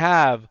everything they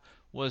have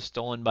was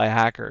stolen by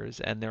hackers.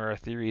 And there are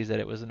theories that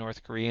it was the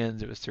North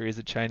Koreans, it was theories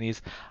of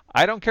Chinese.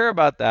 I don't care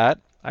about that.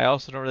 I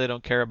also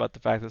don't care about the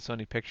fact that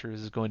Sony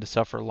Pictures is going to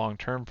suffer long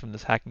term from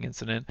this hacking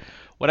incident.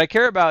 What I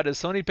care about is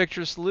Sony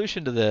Pictures'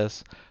 solution to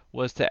this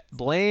was to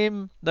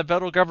blame the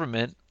federal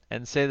government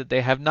and say that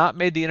they have not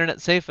made the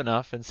internet safe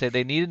enough, and say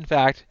they need in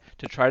fact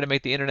to try to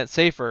make the internet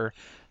safer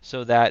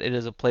so that it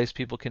is a place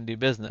people can do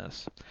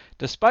business.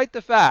 Despite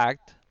the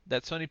fact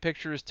that Sony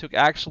Pictures took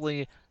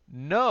actually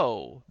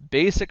no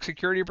basic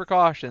security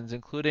precautions,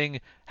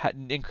 including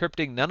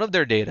encrypting none of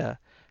their data,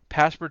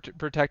 password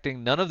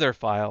protecting none of their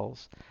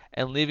files,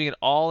 and leaving it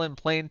all in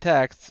plain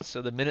text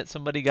so the minute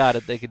somebody got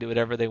it, they could do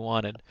whatever they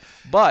wanted.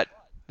 But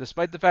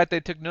despite the fact they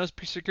took no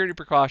security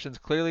precautions,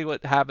 clearly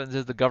what happens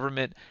is the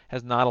government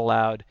has not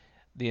allowed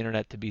the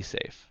internet to be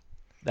safe.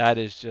 That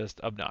is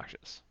just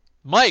obnoxious.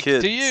 Mike,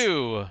 Kids. to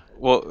you.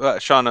 Well,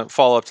 Sean, a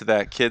follow up to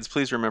that. Kids,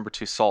 please remember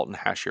to salt and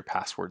hash your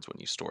passwords when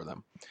you store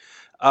them.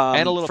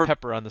 And a little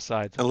pepper on the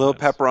side. A little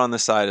pepper on the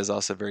side is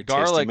also very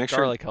tasty.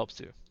 Garlic helps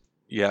too.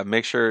 Yeah,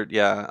 make sure.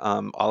 Yeah,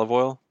 olive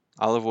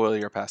oil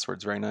your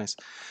passwords. Very nice.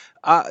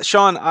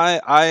 Sean,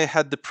 I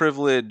had the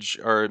privilege,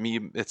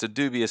 it's a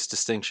dubious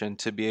distinction,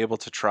 to be able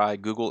to try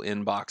Google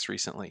Inbox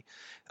recently.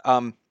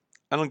 I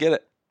don't get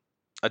it.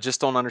 I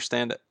just don't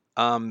understand it.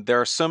 There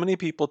are so many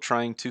people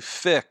trying to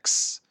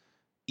fix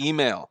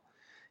email,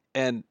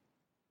 and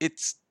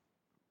it's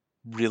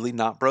really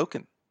not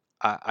broken.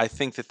 I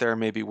think that there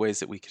may be ways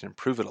that we can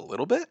improve it a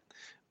little bit,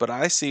 but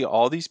I see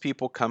all these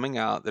people coming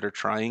out that are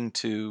trying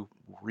to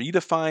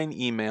redefine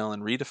email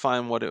and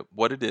redefine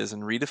what it is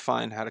and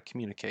redefine how to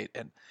communicate,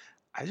 and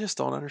I just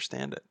don't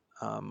understand it.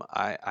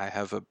 I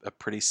have a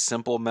pretty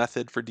simple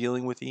method for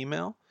dealing with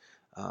email.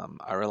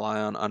 I rely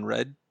on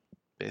unread,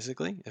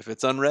 basically. If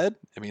it's unread,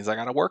 it means I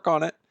got to work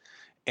on it,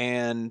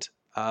 and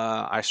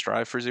I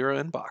strive for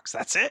zero inbox.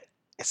 That's it.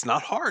 It's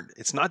not hard.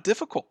 It's not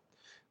difficult,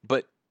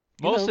 but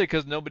mostly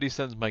because nobody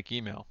sends Mike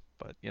email.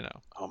 But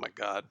oh my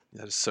God,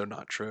 that is so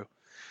not true.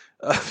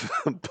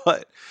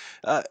 But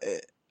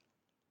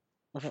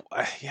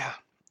yeah.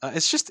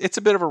 It's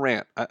a bit of a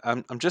rant.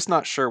 I'm just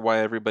not sure why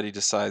everybody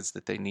decides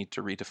that they need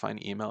to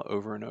redefine email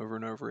over and over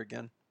and over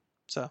again.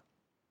 So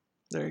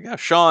there you go,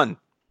 Sean.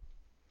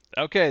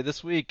 Okay,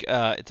 this week,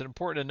 it's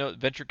important to note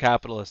venture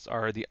capitalists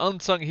are the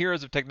unsung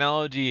heroes of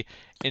technology,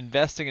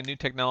 investing in new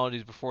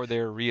technologies before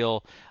they're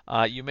real.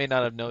 You may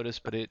not have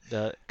noticed, but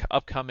the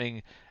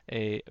upcoming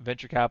a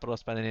venture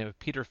capitalist by the name of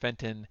Peter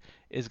Fenton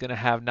is going to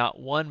have not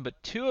one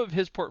but two of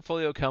his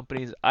portfolio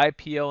companies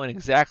IPO in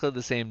exactly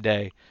the same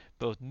day.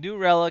 Both New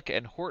Relic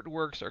and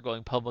Hortonworks are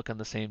going public on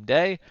the same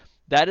day.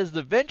 That is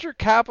the venture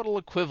capital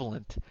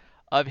equivalent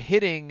of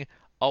hitting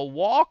a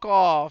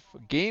walk-off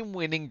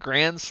game-winning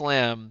grand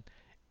slam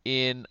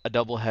in a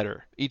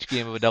doubleheader, each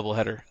game of a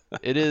doubleheader.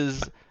 It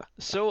is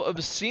so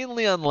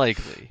obscenely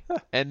unlikely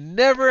and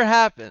never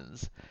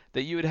happens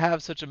that you would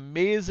have such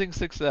amazing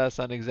success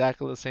on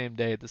exactly the same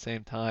day at the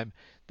same time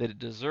that it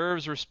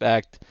deserves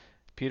respect.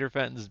 Peter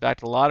Fenton's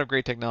backed a lot of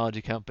great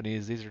technology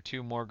companies. These are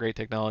two more great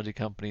technology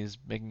companies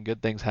making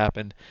good things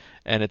happen,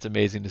 and it's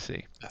amazing to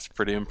see. That's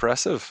pretty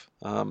impressive.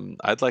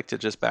 I'd like to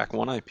just back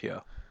one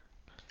IPO.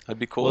 That'd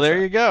be cool. Well, there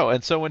you go.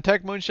 And so when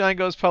Tech Moonshine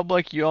goes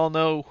public, you all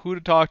know who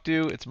to talk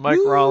to. It's Mike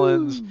Woo!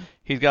 Rollins.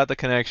 He's got the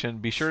connection.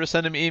 Be sure to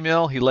send him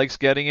email. He likes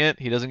getting it.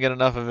 He doesn't get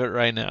enough of it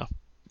right now.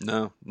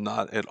 No,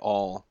 not at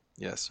all.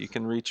 Yes, you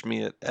can reach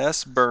me at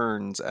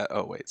sburns at.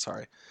 Oh wait,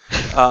 sorry.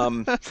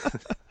 Um,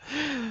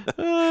 Yes,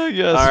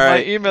 All my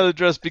right. email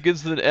address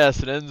begins with an S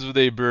and ends with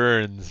a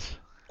Burns.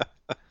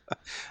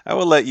 I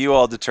will let you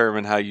all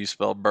determine how you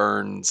spell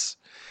Burns.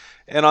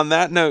 And on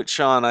that note,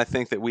 Sean, I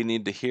think that we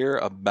need to hear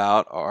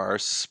about our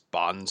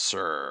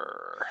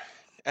sponsor.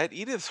 At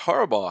Edith's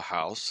Harbaugh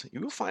House,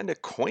 you will find a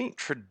quaint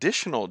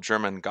traditional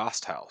German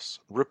Gasthaus,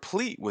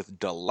 replete with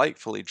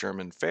delightfully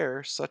German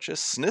fare such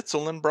as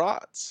schnitzel and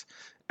brats.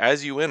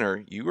 As you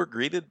enter, you are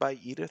greeted by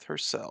Edith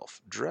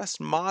herself,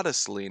 dressed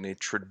modestly in a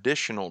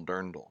traditional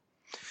dirndl.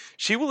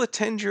 She will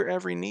attend your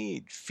every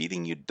need,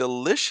 feeding you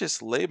delicious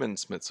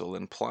Lebensmittel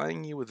and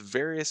plying you with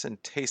various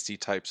and tasty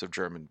types of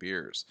German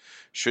beers.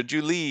 Should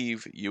you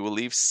leave, you will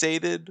leave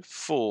sated,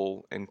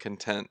 full, and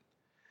content.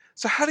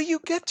 So how do you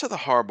get to the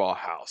Harbaugh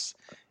House?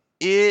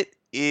 It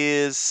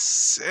is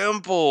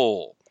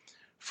simple.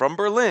 From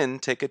Berlin,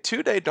 take a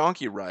 2-day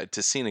donkey ride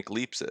to scenic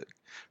Leipzig.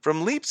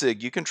 From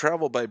Leipzig, you can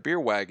travel by beer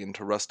wagon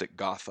to rustic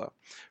Gotha.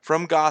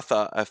 From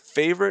Gotha, a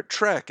favorite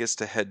trek is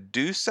to head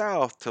due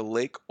south to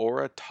Lake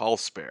Ora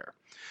Talsperre,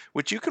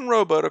 which you can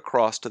rowboat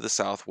across to the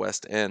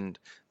southwest end.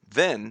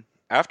 Then,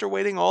 after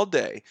waiting all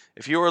day,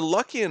 if you are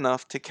lucky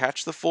enough to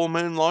catch the full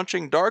moon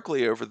launching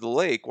darkly over the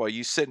lake while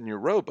you sit in your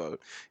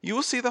rowboat, you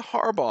will see the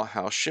Harbaugh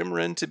House shimmer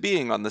into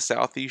being on the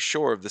southeast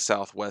shore of the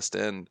southwest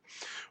end.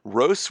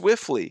 Row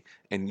swiftly,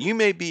 and you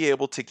may be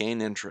able to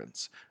gain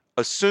entrance,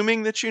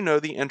 assuming that you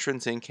know the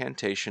entrance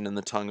incantation in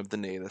the tongue of the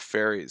native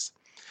fairies.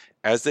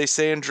 As they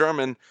say in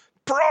German,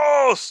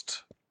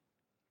 Prost!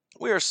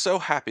 We are so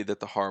happy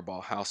that the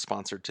Harbaugh House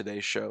sponsored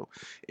today's show.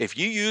 If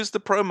you use the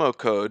promo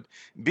code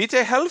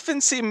Bitte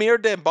helfen Sie mir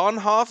den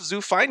Bahnhof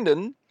zu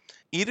finden,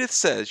 Edith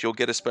says you'll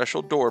get a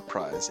special door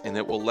prize and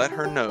it will let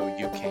her know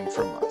you came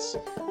from us.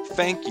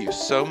 Thank you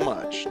so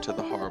much to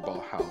the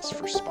Harbaugh House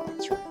for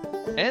sponsoring.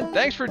 And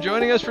thanks for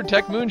joining us for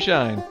Tech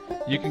Moonshine.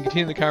 You can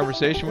continue the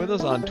conversation with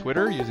us on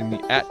Twitter using the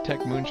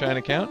 @TechMoonshine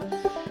account.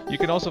 You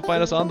can also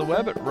find us on the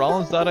web at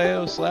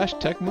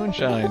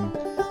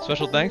rollins.io/techmoonshine.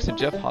 Special thanks to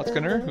Jeff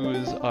Hotzkener, who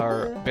is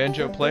our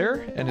banjo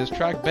player, and his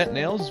track Bent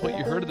Nails is what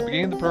you heard at the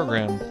beginning of the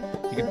program.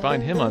 You can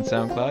find him on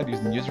SoundCloud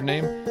using the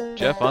username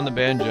Jeff on the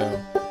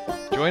Banjo.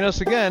 Join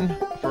us again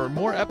for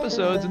more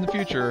episodes in the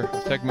future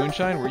of Tech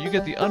Moonshine, where you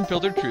get the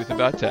unfiltered truth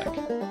about tech.